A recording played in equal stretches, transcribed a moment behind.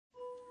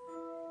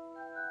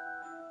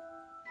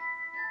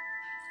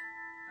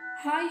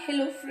Hi,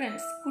 hello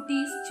friends,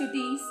 cuties,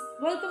 chutties.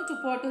 Welcome to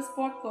Potter's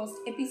Podcast,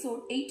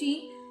 episode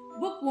 18,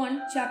 book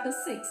 1, chapter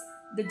 6,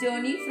 The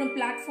Journey from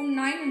Platform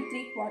 9 and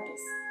 3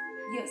 quarters.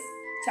 Yes,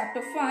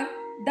 chapter 5,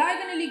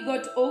 diagonally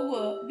got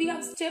over, we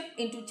have stepped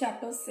into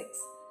chapter 6,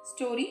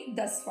 story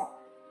thus far.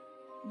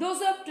 Those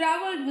who have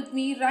travelled with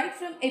me right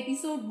from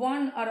episode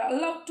 1 are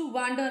allowed to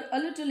wander a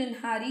little in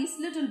Harry's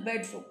little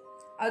bedroom.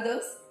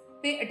 Others,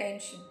 pay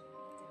attention.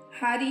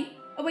 Harry,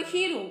 our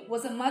hero,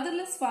 was a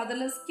motherless,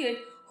 fatherless kid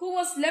who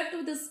was left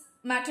with his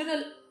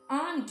maternal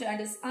aunt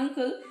and his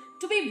uncle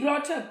to be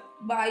brought up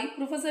by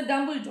Professor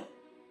Dumbledore,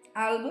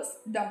 Albus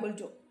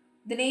Dumbledore.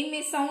 The name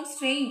may sound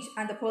strange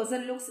and the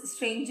person looks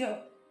stranger.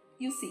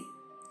 You see,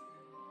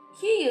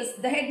 he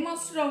is the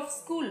headmaster of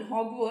school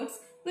Hogwarts,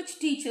 which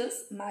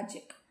teaches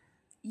magic.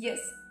 Yes,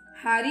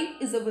 Harry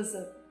is a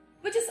wizard,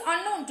 which is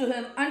unknown to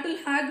him until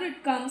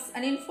Hagrid comes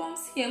and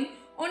informs him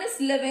on his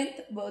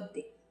 11th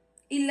birthday.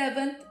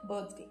 11th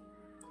birthday.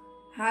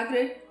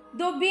 Hagrid,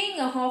 though being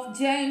a half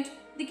giant,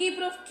 the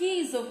keeper of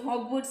keys of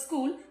Hogwarts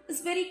School, is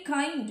very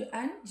kind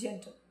and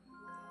gentle.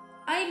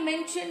 I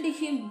mentioned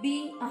him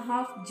being a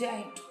half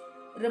giant.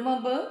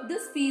 Remember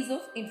this piece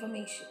of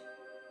information.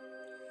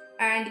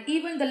 And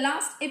even the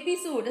last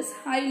episode is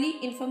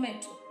highly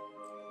informative.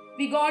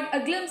 We got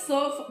a glimpse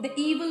of the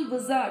evil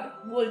wizard,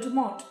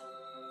 Voldemort.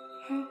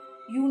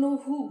 You know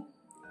who?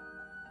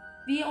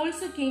 We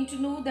also came to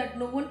know that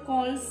no one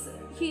calls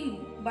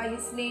him by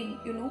his name.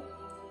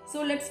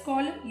 So let's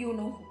call him you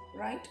know who,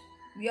 right?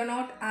 We are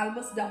not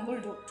Albus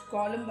Dumbledore to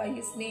call him by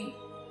his name.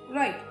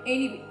 Right,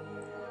 anyway.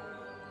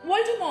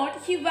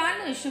 Voldemort, he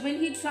vanished when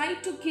he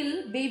tried to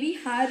kill baby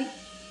Harry.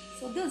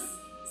 So this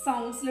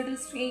sounds a little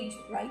strange,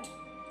 right?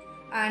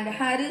 And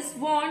Harry's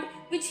wand,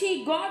 which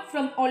he got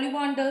from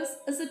Ollivanders,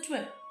 is a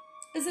twin.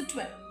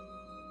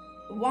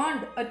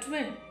 Wand, a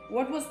twin.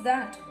 What was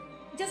that?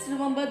 Just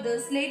remember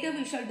this, later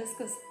we shall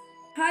discuss.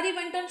 Harry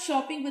went on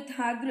shopping with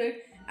Hagrid,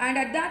 and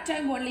at that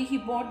time only he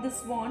bought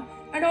this wand,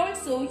 and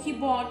also he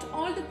bought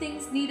all the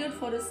things needed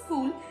for his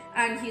school,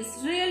 and he is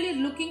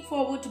really looking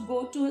forward to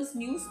go to his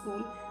new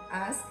school,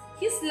 as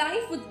his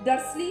life with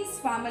Dursley's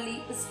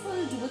family is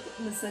filled with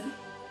misery.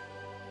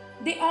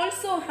 They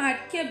also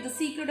had kept the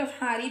secret of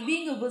Harry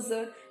being a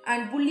wizard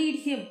and bullied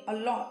him a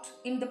lot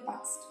in the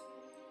past.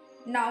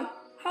 Now,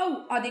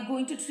 how are they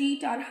going to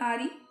treat our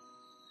Harry?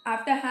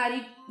 After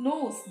Harry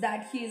knows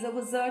that he is a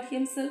wizard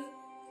himself?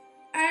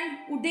 And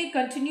would they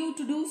continue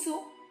to do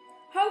so?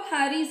 How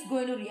Harry is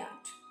going to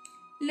react?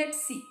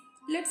 Let's see.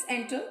 Let's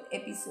enter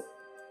episode.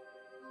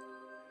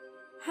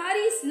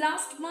 Harry's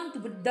last month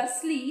with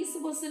Dursleys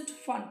wasn't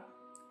fun.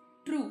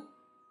 True.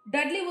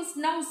 Dudley was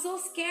now so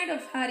scared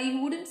of Harry he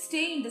wouldn't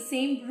stay in the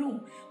same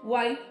room,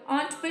 while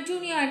Aunt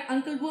Petunia and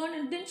Uncle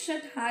Vernon didn't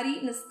shut Harry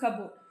in his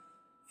cupboard,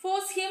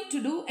 force him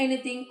to do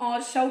anything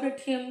or shout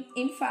at him.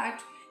 In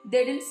fact,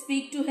 they didn't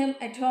speak to him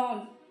at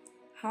all.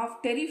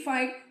 Half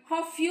terrified,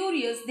 half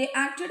furious, they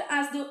acted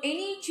as though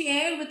any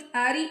chair with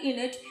Harry in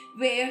it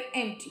were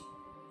empty.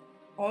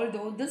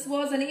 Although this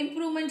was an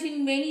improvement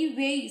in many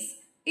ways,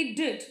 it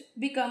did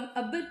become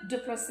a bit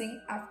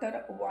depressing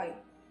after a while.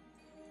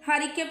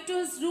 Harry kept to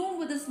his room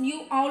with his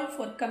new owl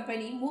for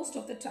company most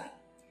of the time.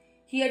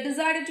 He had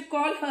decided to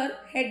call her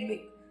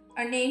Hedwig,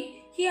 a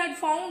name he had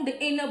found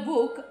in a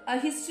book, A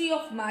History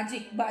of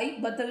Magic by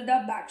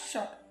Bathilda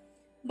Bagshot.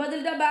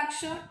 Bathilda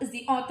Bagshot is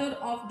the author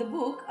of the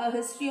book A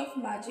History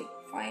of Magic.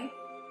 Fine.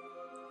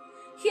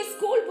 His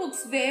school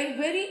books were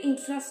very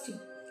interesting.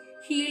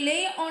 He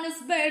lay on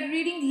his bed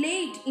reading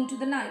late into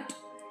the night,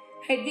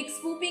 Hedwig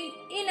swooping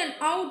in and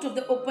out of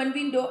the open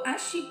window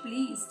as she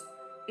pleased.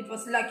 It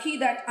was lucky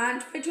that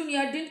Aunt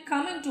Petunia didn't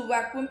come in to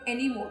vacuum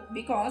anymore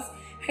because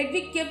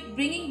Hedwig kept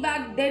bringing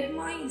back dead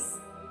mice.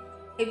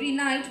 Every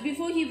night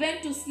before he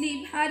went to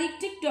sleep, Harry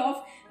ticked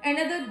off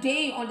another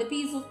day on the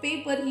piece of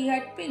paper he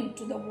had pinned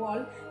to the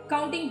wall,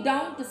 counting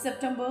down to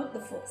September the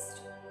 1st.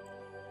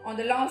 On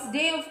the last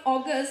day of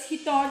August, he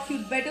thought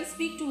he'd better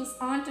speak to his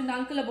aunt and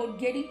uncle about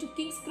getting to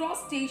King's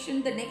Cross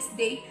Station the next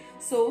day,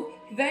 so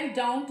he went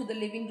down to the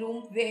living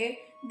room where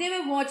they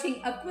were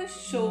watching a quiz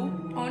show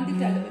on the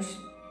television.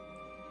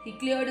 He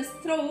cleared his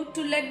throat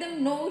to let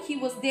them know he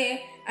was there,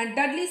 and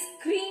Dudley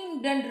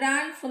screamed and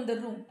ran from the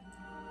room.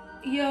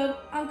 "Here,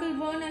 Uncle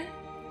Vernon."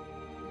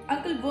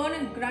 Uncle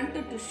Vernon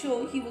grunted to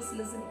show he was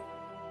listening.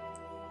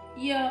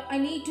 "Yeah, I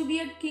need to be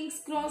at King's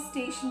Cross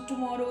Station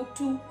tomorrow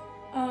to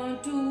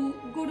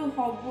go to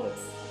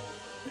Hogwarts."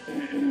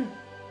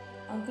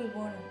 Uncle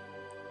Vernon,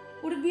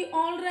 "Would it be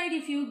all right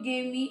if you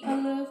gave me a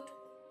lift?"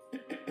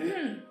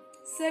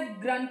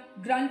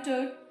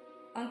 grunted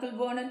Uncle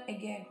Vernon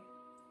again.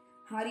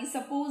 Harry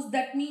supposed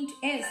that meant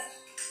yes,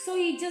 so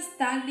he just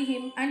thanked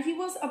him, and he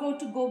was about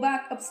to go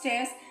back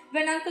upstairs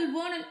when Uncle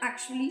Vernon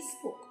actually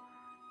spoke.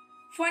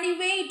 "Funny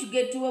way to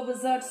get to a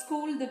wizard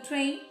school, the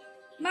train.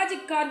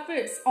 Magic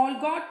carpets all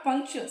got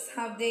punctures,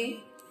 have they?"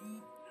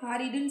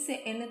 Harry didn't say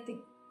anything.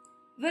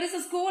 "Where is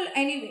the school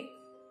anyway?"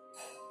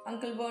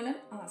 Uncle Vernon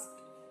asked.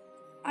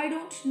 "I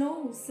don't know,"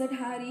 said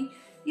Harry,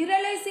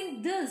 realizing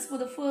this for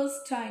the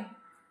first time.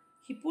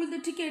 He pulled the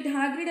ticket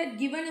Hagrid had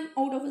given him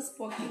out of his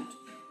pocket.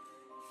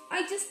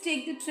 I just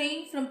take the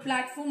train from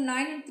platform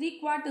 9 and 3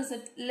 quarters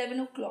at 11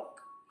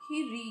 o'clock.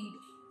 He read.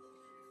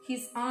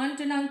 His aunt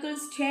and uncle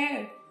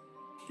stared.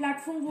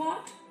 Platform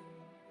what?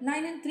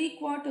 9 and 3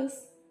 quarters.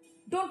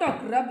 Don't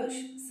talk rubbish,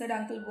 said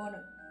Uncle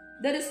Vernon.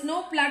 There is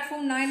no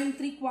platform 9 and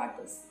 3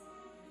 quarters.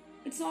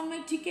 It's on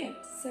my ticket,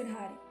 said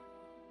Harry.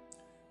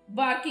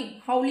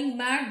 Barking, howling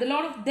mad, the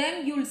lot of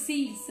them you'll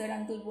see, said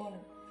Uncle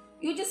Vernon.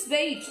 You just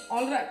wait,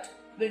 all right.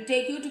 We'll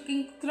take you to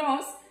King's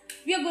Cross.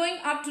 We are going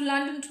up to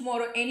London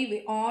tomorrow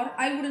anyway, or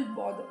I wouldn't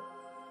bother.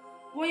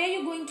 Why are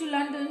you going to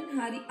London?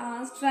 Harry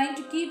asked, trying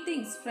to keep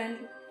things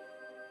friendly.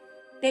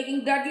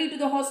 Taking Dudley to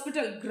the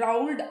hospital,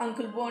 growled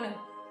Uncle Vernon.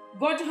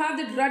 Got to have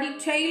the ruddy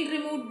tail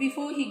removed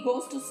before he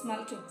goes to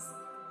Smeltings.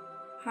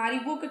 Harry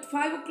woke at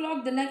 5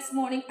 o'clock the next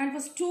morning and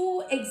was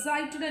too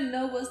excited and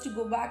nervous to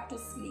go back to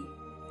sleep.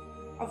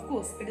 Of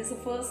course, it is the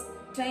first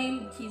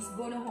time he's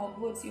going to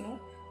Hogwarts,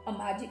 a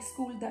magic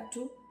school that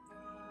too.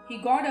 He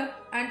got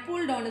up and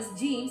pulled on his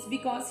jeans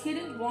because he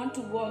didn't want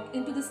to walk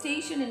into the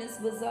station in his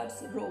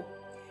wizard's robe.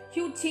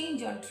 He would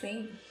change on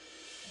train.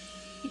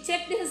 He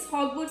checked his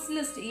Hogwarts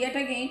list yet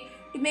again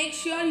to make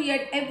sure he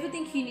had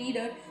everything he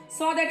needed,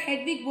 saw that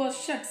Hedwig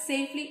was shut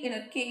safely in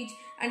a cage,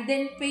 and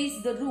then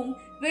paced the room,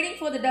 waiting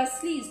for the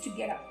Dursleys to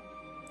get up.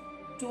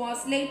 2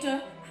 hours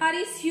later,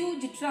 Harry's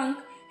huge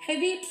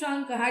heavy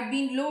trunk had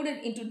been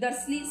loaded into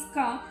Dursley's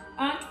car.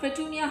 Aunt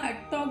Petunia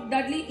had talked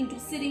Dudley into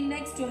sitting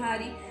next to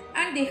Harry,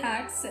 and they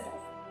had set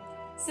off.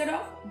 Set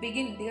off,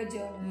 begin their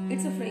journey.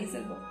 It's a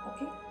phrasal verb,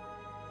 okay?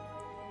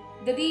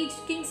 They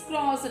reached King's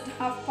Cross at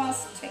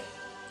 10:30.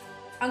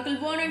 Uncle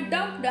Vernon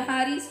dumped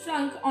Harry's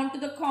trunk onto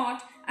the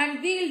cart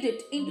and wheeled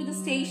it into the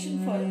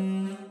station for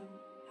him.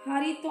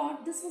 Harry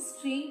thought this was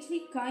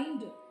strangely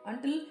kind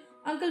until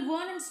Uncle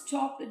Vernon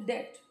stopped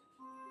dead.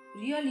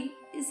 Really,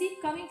 is he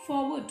coming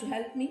forward to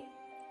help me?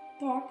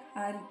 Thought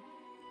Harry.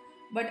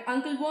 But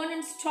Uncle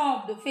Vernon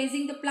stopped,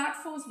 facing the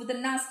platforms with a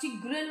nasty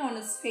grin on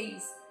his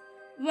face.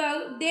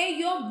 Well, there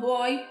your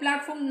boy,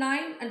 platform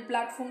 9 and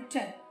platform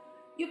 10.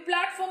 Your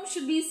platform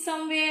should be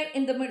somewhere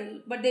in the middle,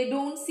 but they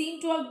don't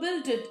seem to have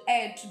built it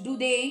yet, do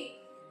they?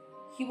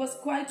 He was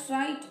quite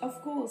right,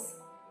 of course.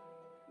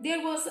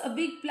 There was a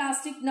big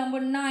plastic number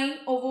 9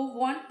 over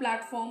one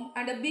platform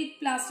and a big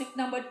plastic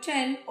number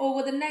 10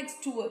 over the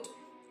next to it,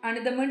 and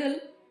in the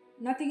middle,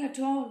 nothing at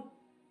all.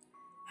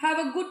 Have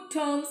a good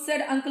term,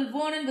 said Uncle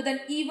Vernon with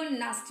an even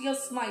nastier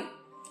smile.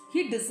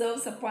 He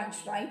deserves a punch,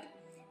 right?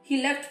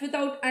 He left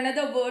without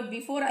another word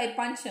before I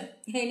punch him.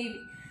 Anyway,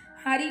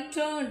 Harry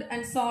turned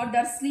and saw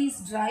Dursleys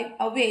drive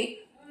away.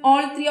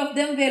 All three of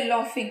them were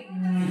laughing.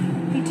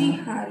 Pity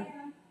Harry.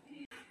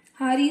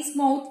 Harry's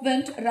mouth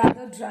went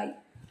rather dry.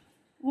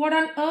 What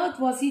on earth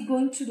was he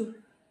going to do?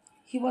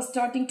 He was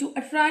starting to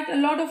attract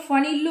a lot of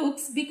funny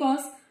looks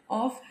because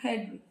of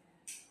Hedwig.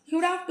 He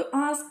would have to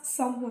ask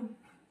someone.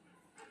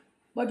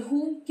 But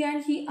whom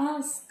can he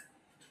ask?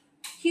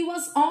 He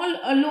was all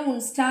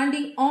alone,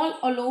 standing all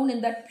alone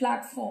in that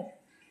platform.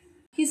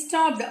 He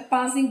stopped a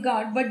passing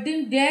guard but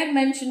didn't dare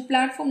mention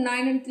platform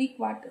 9 and 3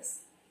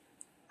 quarters.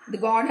 The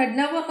guard had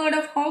never heard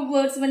of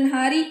Hogwarts. When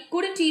Harry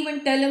couldn't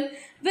even tell him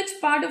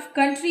which part of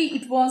country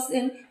it was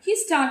in, he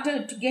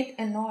started to get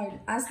annoyed,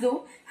 as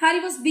though Harry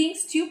was being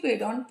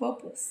stupid on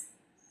purpose.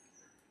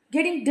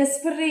 Getting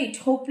desperate,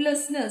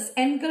 hopelessness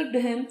engulfed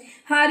him.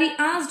 Harry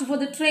asked for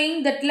the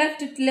train that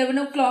left at 11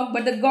 o'clock,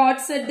 but the guard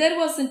said there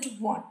wasn't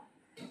one.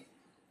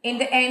 In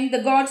the end,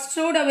 the guard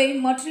strode away,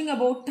 muttering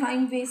about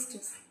time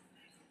wasters.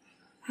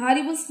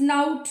 Harry was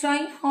now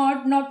trying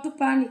hard not to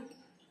panic.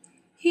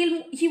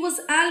 He was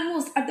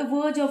almost at the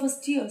verge of his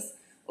tears.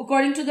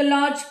 According to the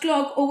large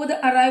clock over the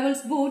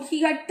arrivals board,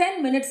 he had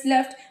 10 minutes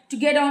left to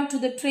get on to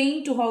the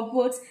train to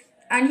Hogwarts,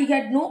 and he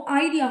had no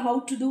idea how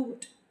to do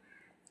it.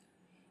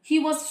 He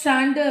was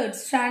stranded.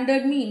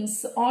 Stranded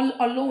means all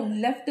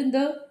alone, left in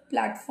the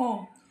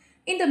platform.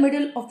 In the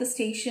middle of the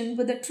station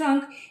with a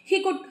trunk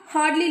he could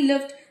hardly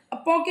lift, a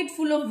pocket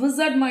full of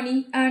wizard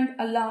money, and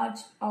a large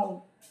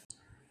owl.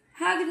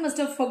 Hagrid must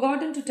have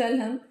forgotten to tell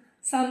him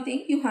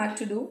something you had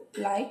to do,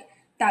 like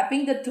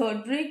tapping the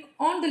third brick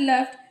on the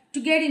left to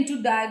get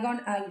into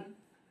Diagon Alley.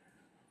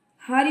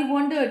 Harry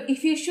wondered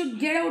if he should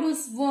get out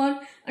his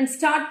wand and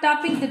start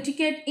tapping the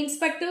ticket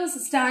inspector's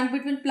stand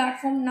between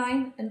platform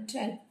 9 and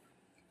 10.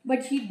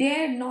 But he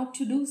dared not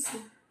to do so.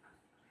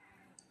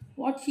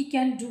 What he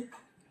can do?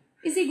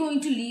 Is he going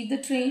to leave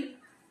the train?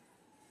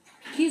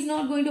 He's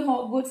not going to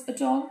Hogwarts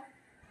at all.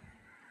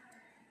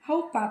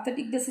 How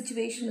pathetic the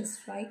situation is,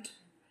 right?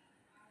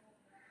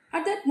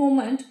 At that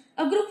moment,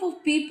 a group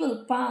of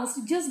people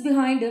passed just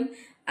behind him,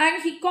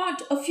 and he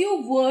caught a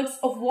few words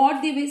of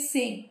what they were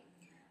saying.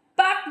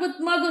 Packed with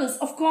muggles,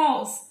 of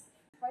course.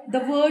 The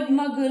word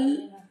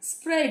muggle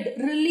spread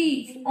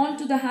relief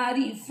onto the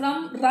Harry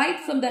right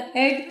from the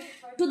head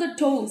to the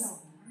toes.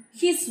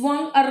 He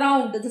swung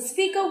around. The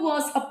speaker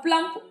was a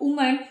plump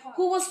woman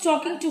who was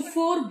talking to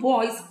 4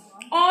 boys,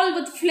 all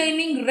with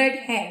flaming red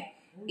hair.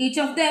 Each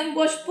of them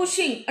was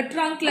pushing a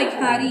trunk like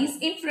Harry's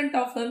in front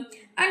of him,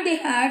 and they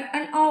had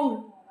an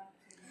owl.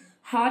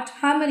 Heart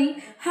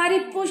hammering, Harry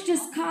pushed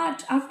his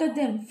cart after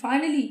them.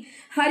 Finally,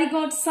 Harry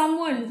got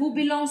someone who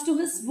belongs to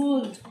his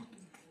world.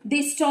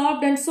 They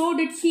stopped and so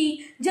did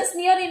he, just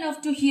near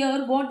enough to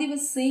hear what they were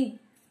saying.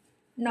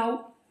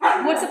 Now,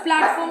 what's the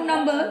platform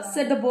number?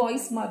 Said the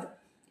boy's mother.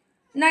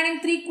 9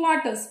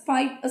 3/4,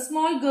 piped a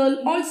small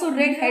girl, also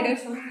red-headed,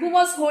 who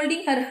was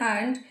holding her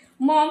hand.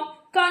 Mom,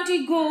 can't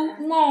you go?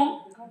 Mom,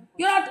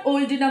 you're not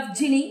old enough,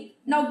 Ginny.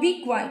 Now be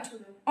quiet.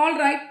 All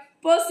right,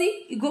 Percy,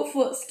 you go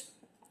first.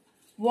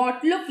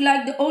 What looked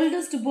like the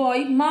oldest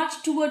boy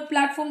marched toward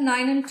platform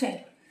 9 and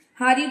 10.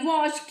 Harry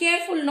watched,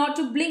 careful not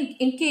to blink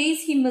in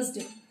case he missed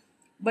it.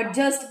 But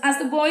just as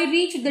the boy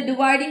reached the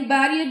dividing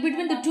barrier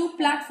between the two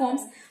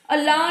platforms, a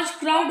large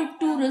crowd of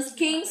tourists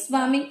came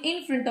swarming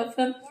in front of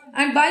him,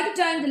 and by the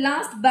time the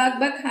last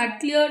backpack had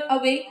cleared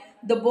away,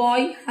 the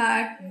boy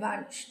had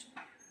vanished.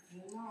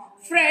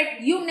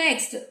 Fred, you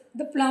next,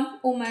 the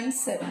plump woman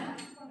said.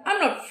 I'm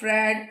not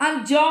Fred,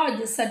 I'm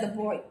George, said the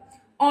boy.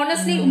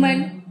 Honestly,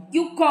 woman,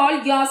 you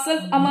call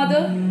yourself a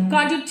mother?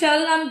 Can't you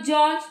tell I'm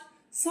George?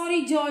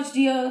 Sorry, George,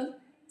 dear,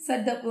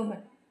 said the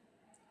woman.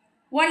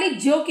 Only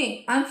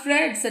joking, I'm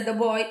Fred, said the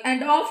boy,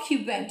 and off he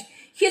went.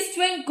 His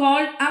twin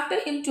called after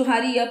him to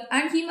hurry up,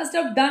 and he must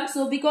have done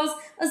so because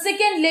a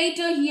second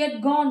later he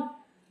had gone.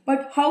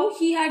 But how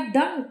he had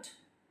done it?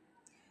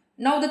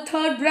 Now the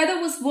third brother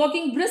was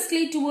walking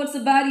briskly towards the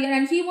barrier,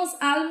 and he was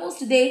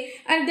almost there,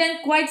 and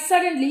then quite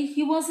suddenly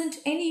he wasn't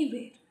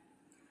anywhere.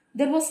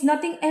 There was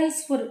nothing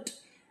else for it.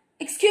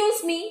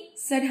 Excuse me,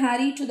 said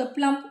Harry to the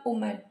plump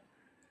woman.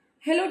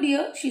 Hello,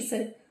 dear, she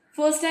said.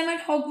 First time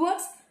at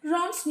Hogwarts?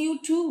 Ron's new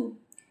too.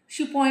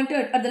 She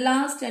pointed at the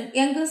last and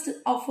youngest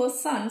of her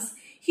sons.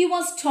 He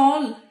was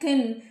tall,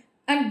 thin,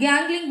 and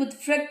gangling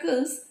with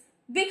freckles,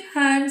 big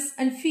hands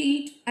and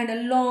feet, and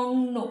a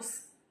long nose.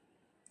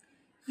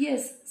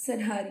 Yes,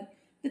 said Harry.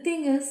 The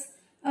thing is,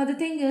 I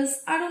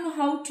don't know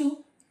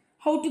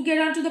how to get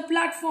onto the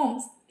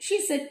platforms,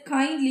 she said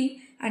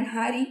kindly, and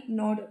Harry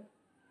nodded.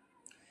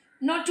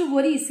 Not to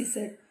worry, she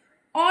said.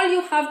 All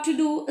you have to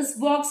do is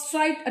walk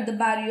straight at the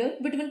barrier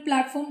between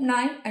platform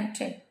 9 and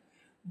 10.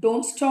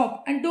 Don't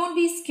stop and don't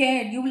be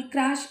scared you will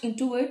crash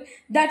into it.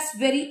 That's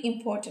very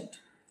important.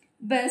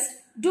 Best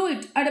do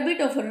it at a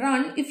bit of a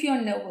run if you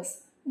are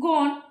nervous. Go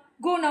on,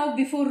 go now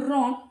before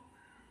Ron.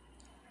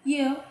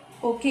 Yeah,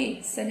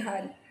 okay, said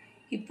Harry.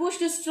 He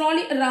pushed his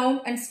trolley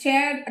around and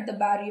stared at the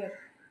barrier.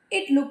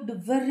 It looked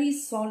very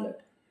solid.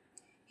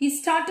 He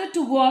started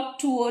to walk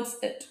towards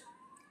it.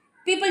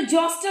 People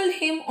jostled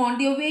him on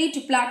their way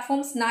to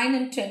platforms 9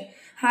 and 10.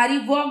 Harry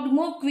walked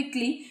more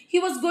quickly. He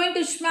was going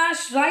to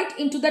smash right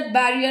into that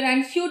barrier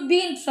and he would be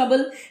in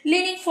trouble.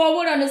 Leaning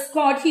forward on his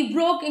cot, he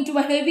broke into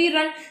a heavy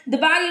run. The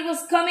barrier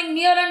was coming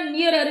nearer and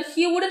nearer.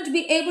 He wouldn't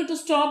be able to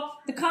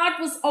stop. The cart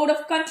was out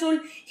of control.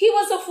 He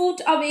was a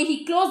foot away.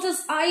 He closed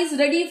his eyes,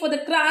 ready for the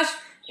crash.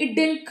 It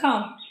didn't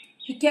come.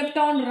 He kept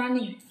on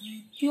running.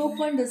 He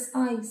opened his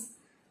eyes.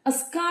 A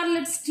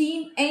scarlet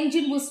steam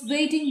engine was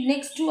waiting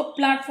next to a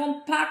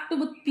platform packed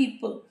with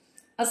people.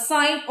 A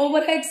sign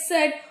overhead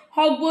said,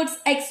 Hogwarts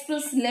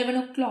Express 11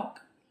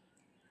 o'clock.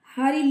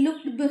 Harry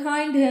looked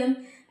behind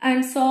him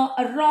and saw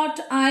a wrought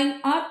iron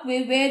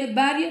archway where the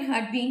barrier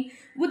had been,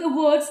 with the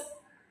words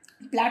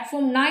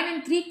platform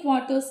 9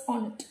 3/4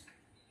 on it.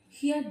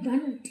 He had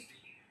done it.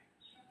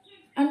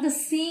 And the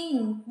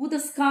scene with the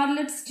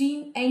scarlet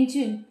steam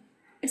engine,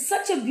 it's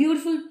such a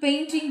beautiful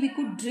painting we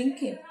could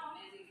drink in.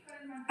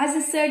 As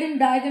I said in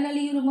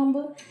Diagonally, you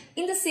remember?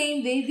 In the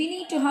same way, we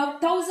need to have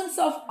thousands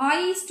of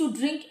eyes to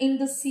drink in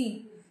the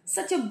scene.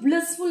 Such a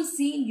blissful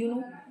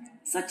scene,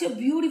 Such a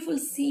beautiful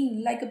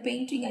scene, like a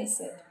painting, I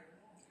said.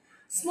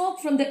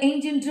 Smoke from the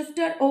engine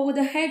drifted over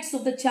the heads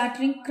of the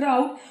chattering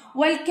crowd,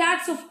 while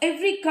cats of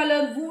every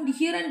color wound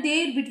here and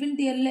there between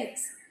their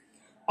legs.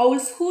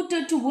 Owls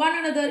hooted to one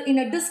another in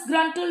a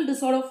disgruntled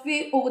sort of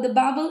way over the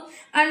babble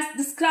and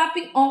the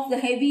scraping of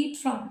the heavy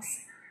trunks.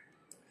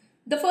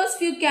 The first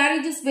few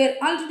carriages were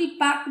already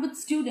packed with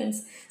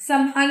students,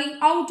 some hanging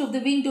out of the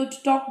window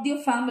to talk to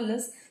their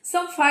families,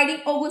 some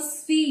fighting over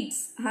seats.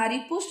 Harry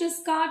pushed his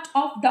cart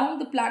off down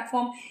the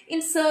platform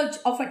in search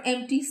of an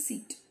empty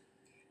seat.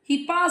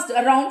 He passed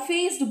a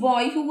round-faced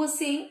boy who was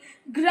saying,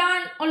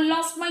 Gran, I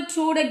lost my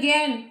throat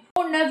again.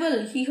 Oh,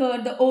 Neville, he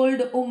heard the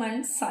old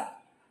woman sigh.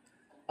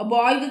 A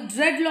boy with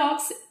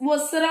dreadlocks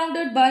was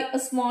surrounded by a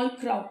small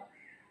crowd.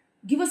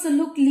 Give us a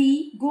look,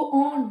 Lee. Go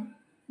on.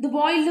 The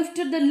boy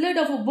lifted the lid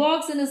of a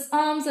box in his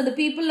arms and the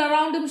people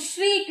around him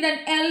shrieked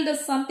and yelled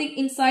as something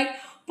inside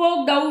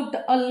poked out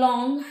a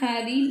long,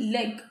 hairy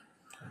leg.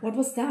 What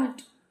was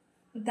that?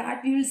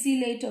 That we will see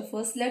later.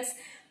 First, let's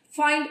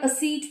find a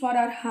seat for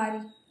our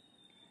Harry.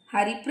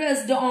 Harry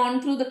pressed on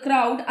through the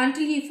crowd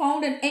until he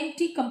found an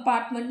empty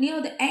compartment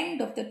near the end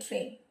of the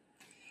train.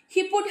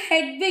 He put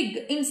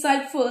Hedwig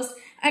inside first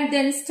and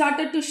then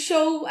started to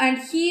shove and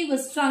heave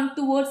his trunk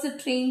towards the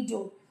train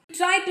door. He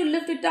tried to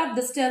lift it up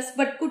the steps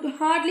but could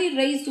hardly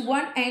raise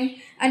one end,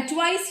 and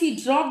twice he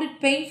dropped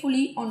it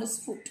painfully on his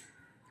foot.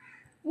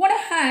 What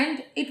a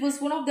hand! It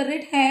was one of the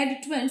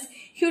red-haired twins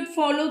he would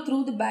follow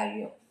through the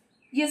barrier.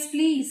 Yes,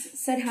 please,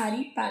 said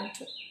Harry,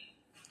 panting.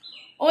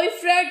 Oi,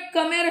 Fred,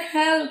 come here,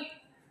 help.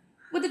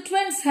 With the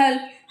twins'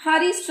 help,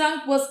 Harry's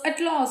trunk was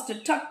at last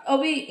tucked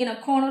away in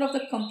a corner of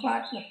the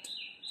compartment.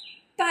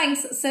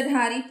 Thanks, said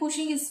Harry,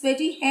 pushing his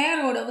sweaty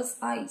hair out of his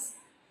eyes.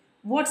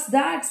 What's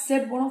that?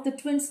 Said one of the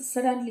twins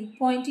suddenly,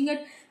 pointing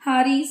at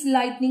Harry's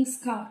lightning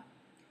scar.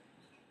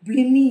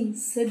 Blimey,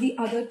 said the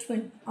other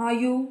twin. Are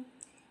you?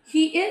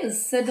 He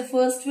is, said the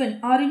first twin.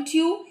 Aren't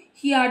you?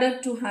 He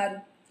added to Harry.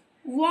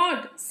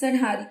 What? Said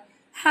Harry.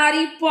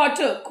 Harry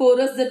Potter,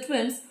 chorused the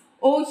twins.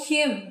 Oh,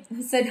 him,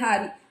 said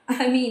Harry.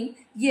 I mean,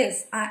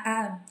 yes, I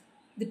am.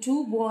 The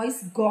two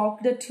boys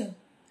gawked at him,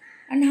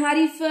 and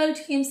Harry felt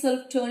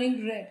himself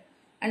turning red.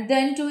 And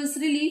then, to his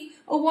relief,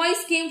 a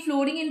voice came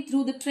floating in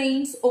through the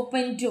train's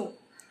open door.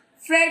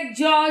 Fred,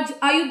 George,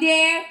 are you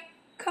there?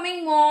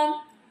 Coming,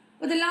 Mom.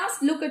 With a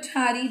last look at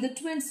Harry, the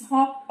twins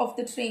hopped off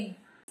the train.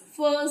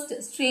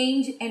 First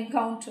strange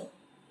encounter.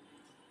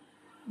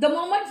 The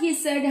moment he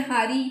said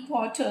Harry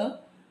Potter,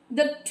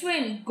 the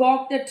twin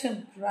gawked at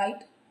him,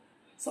 right?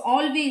 So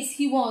always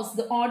he was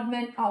the odd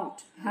man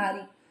out,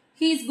 Harry.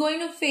 He is going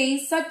to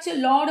face such a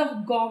lot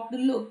of gawked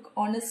look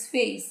on his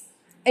face.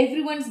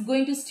 Everyone's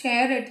going to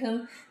stare at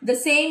him the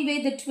same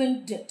way the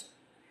twin did.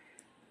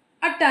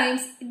 At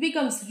times, it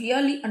becomes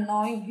really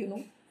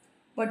annoying.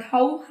 But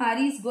how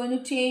Harry is going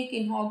to take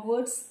in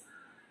Hogwarts,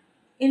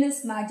 in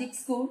his magic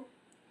school?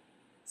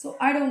 So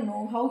I don't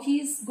know how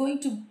he is going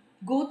to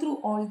go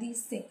through all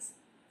these things.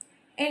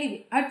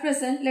 Anyway, at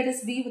present, let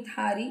us be with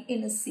Harry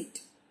in his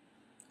seat.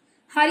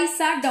 Harry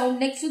sat down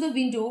next to the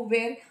window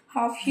where,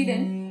 half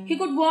hidden, he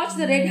could watch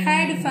the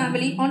red-haired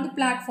family on the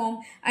platform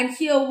and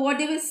hear what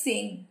they were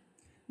saying.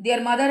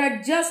 Their mother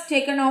had just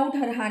taken out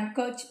her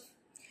handkerchief.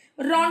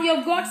 Ron,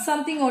 you've got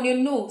something on your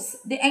nose.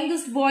 The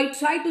youngest boy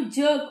tried to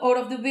jerk out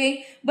of the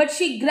way, but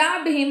she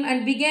grabbed him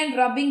and began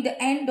rubbing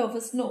the end of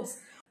his nose.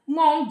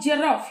 Mom,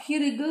 giraffe, he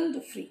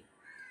wriggled free.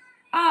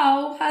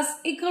 Ow, has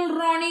Ickle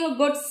Ronnie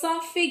got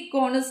some fig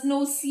on his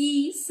nose,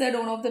 see, said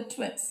one of the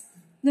twins.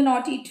 The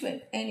naughty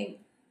twin, anyway.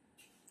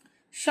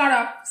 Shut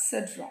up,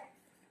 said Ron.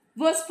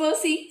 Where's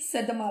Percy?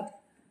 Said the mother.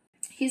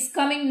 He's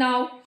coming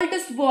now. The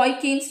eldest boy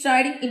came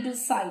striding into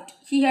sight.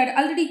 He had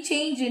already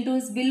changed into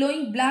his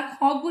billowing black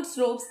Hogwarts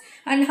robes,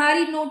 and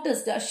Harry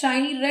noticed a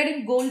shiny red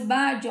and gold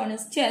badge on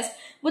his chest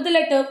with the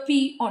letter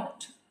P on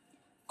it.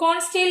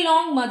 Can't stay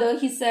long, mother,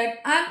 he said.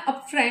 I'm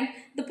up front.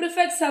 The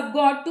prefects have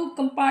got 2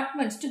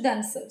 compartments to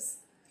themselves.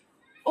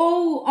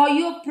 Oh, are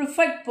you a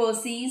prefect,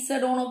 Percy?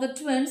 Said one of the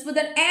twins with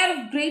an air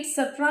of great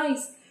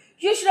surprise.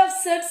 You should have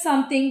said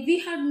something. We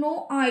had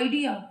no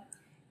idea.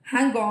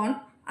 Hang on.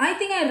 I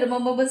think I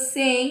remember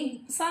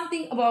saying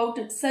something about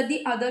it, said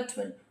the other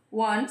twin.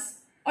 Once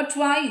or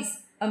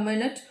twice, a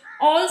minute,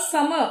 all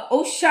summer.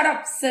 Oh, shut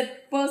up,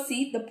 said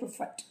Percy the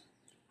prefect.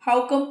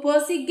 How come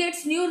Percy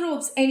gets new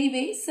robes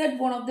anyway, said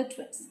one of the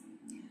twins.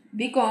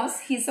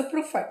 Because he's a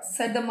prefect,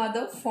 said the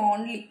mother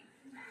fondly.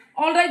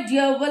 All right,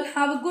 dear, we'll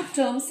have a good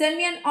term. Send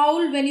me an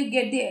owl when you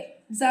get there.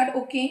 Is that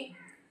okay?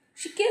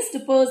 She kissed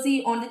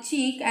Percy on the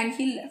cheek and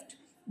he left.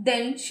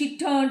 Then she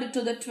turned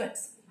to the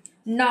twins.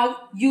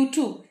 Now, you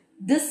two,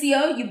 this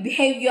year you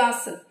behave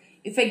yourself.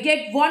 If I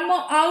get one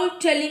more owl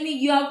telling me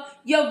you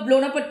have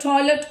blown up a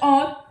toilet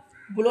or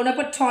blown up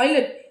a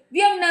toilet.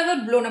 We have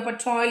never blown up a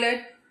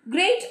toilet.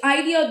 Great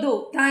idea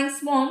though.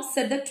 Thanks, Mom,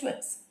 said the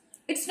twins.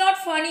 It's not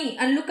funny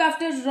and look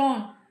after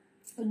Ron.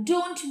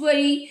 Don't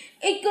worry.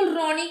 Ickle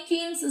Ronnie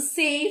Keens is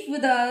safe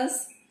with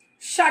us.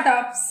 Shut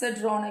up,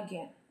 said Ron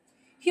again.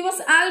 He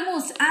was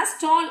almost as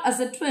tall as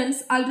the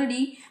twins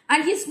already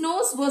and his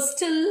nose was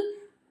still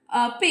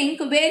pink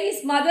where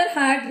his mother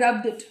had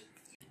rubbed it.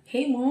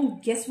 Hey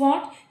Mom, guess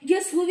what?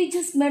 Guess who we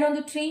just met on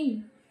the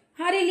train?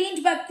 Harry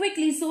leaned back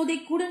quickly so they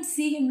couldn't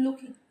see him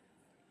looking.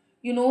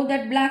 You know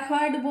that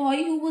black-haired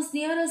boy who was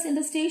near us in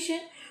the station?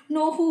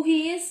 Know who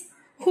he is?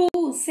 Who?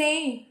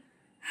 Say.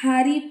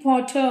 Harry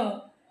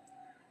Potter.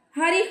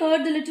 Harry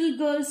heard the little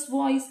girl's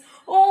voice.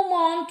 Oh,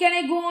 Mom, can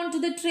I go on to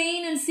the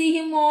train and see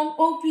him, Mom?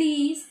 Oh,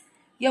 please.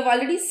 You have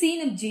already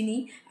seen him,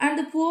 Ginny, and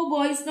the poor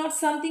boy is not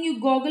something you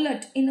goggle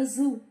at in a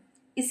zoo.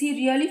 Is he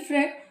really,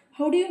 Fred?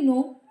 How do you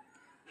know?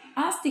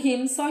 Asked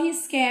him, saw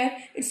his scare.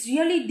 It's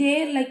really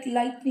there like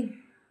lightning.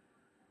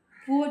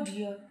 Poor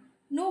dear.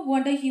 No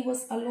wonder he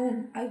was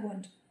alone, I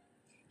wonder.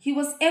 He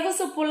was ever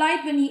so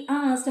polite when he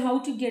asked how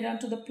to get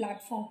onto the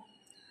platform.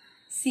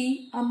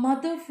 See, a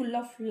mother full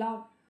of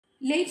love.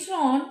 Later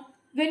on,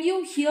 when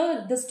you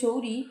hear the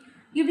story,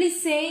 you'll be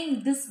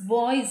saying this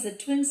boy's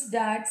twin's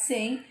dad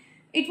saying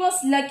it was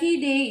lucky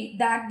day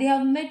that they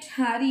have met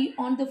Harry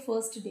on the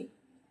first day.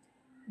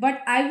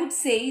 But I would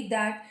say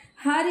that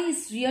Harry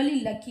is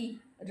really lucky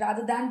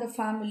rather than the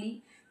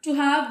family to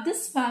have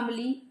this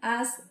family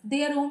as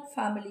their own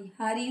family,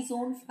 Harry's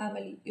own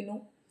family,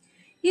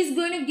 He's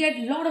going to get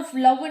a lot of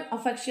love and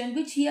affection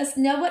which he has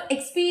never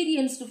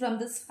experienced from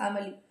this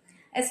family.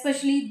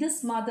 Especially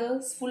this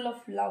mother's full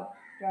of love,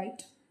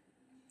 right?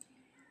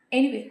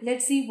 Anyway,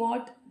 let's see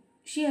what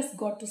she has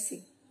got to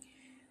say.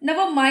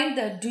 Never mind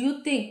that, do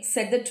you think,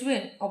 said the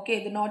twin,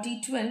 okay, the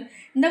naughty twin.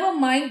 Never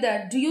mind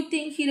that, do you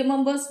think he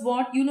remembers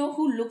what you know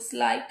who looks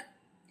like?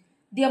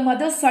 Their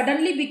mother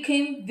suddenly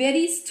became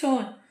very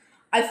stern.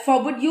 I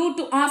forbid you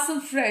to ask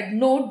him, Fred.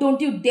 No, don't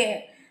you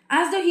dare.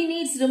 As though he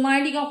needs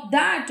reminding of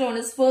that on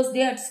his first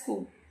day at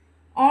school.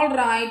 All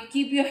right,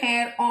 keep your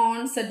hair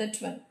on, said the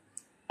twin.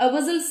 A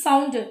whistle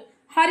sounded.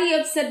 Hurry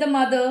up, said the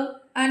mother,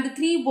 and the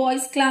three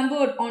boys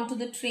clambered onto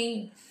the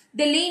train.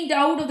 They leaned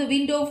out of the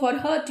window for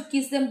her to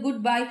kiss them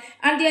goodbye,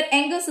 and their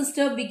younger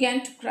sister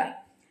began to cry.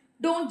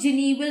 Don't,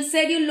 Ginny. We'll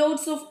send you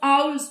loads of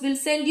owls. We'll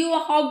send you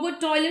a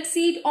Hogwarts toilet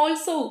seat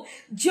also.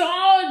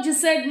 George,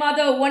 said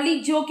mother.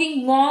 Only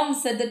joking, mom,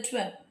 said the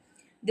twin.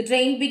 The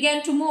train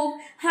began to move.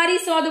 Harry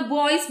saw the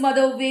boys'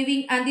 mother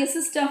waving and their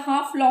sister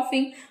half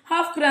laughing,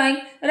 half crying,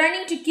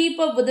 running to keep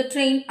up with the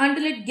train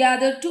until it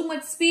gathered too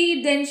much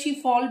speed. Then she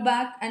fell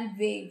back and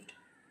waved.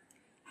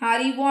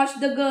 Harry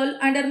watched the girl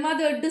and her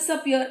mother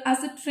disappear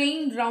as the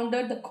train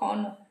rounded the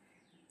corner.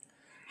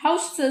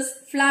 Houses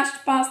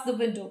flashed past the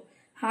window.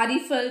 Harry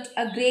felt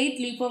a great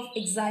leap of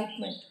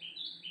excitement.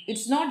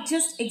 It's not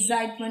just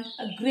excitement,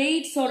 a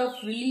great sort of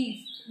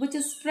relief which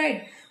is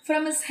spread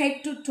from his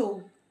head to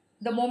toe.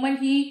 The moment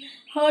he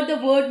heard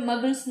the word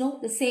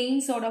Muggle the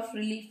same sort of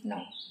relief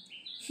now.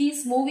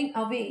 He's moving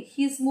away.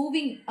 He's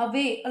moving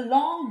away a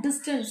long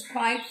distance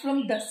quite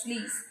from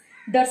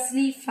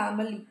Dursley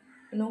family,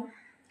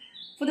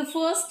 For the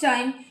first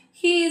time,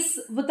 he is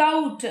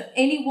without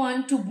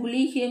anyone to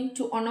bully him,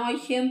 to annoy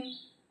him.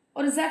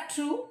 Or is that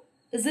true?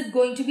 Is it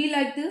going to be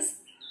like this?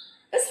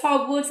 Is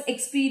Hogwarts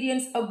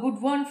experience a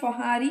good one for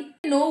Harry? He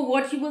didn't know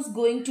what he was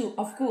going to,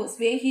 of course,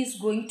 where he is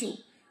going to.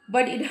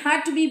 But it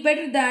had to be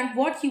better than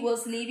what he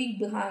was leaving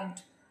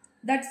behind.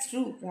 That's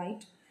true,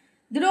 right?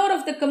 The door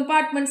of the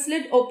compartment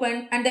slid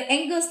open and the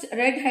youngest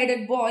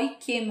red-headed boy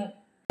came in.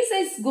 This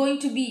is going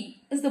to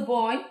be, is the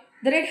boy,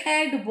 the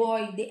red-haired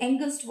boy, the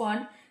youngest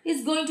one,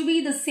 is going to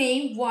be the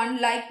same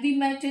one like we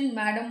met in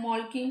Madame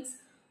Malkin's,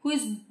 who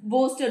has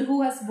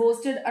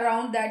boasted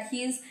around that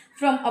he is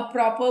from a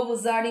proper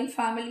wizarding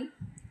family.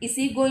 Is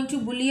he going to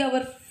bully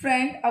our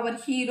friend, our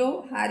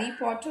hero, Harry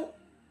Potter?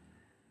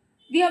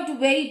 We have to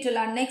wait till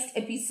our next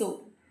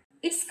episode.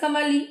 It's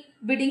Kamali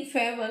bidding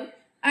farewell,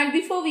 and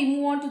before we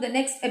move on to the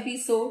next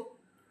episode,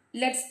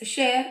 let's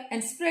share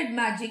and spread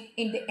magic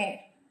in the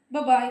air.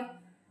 Bye-bye.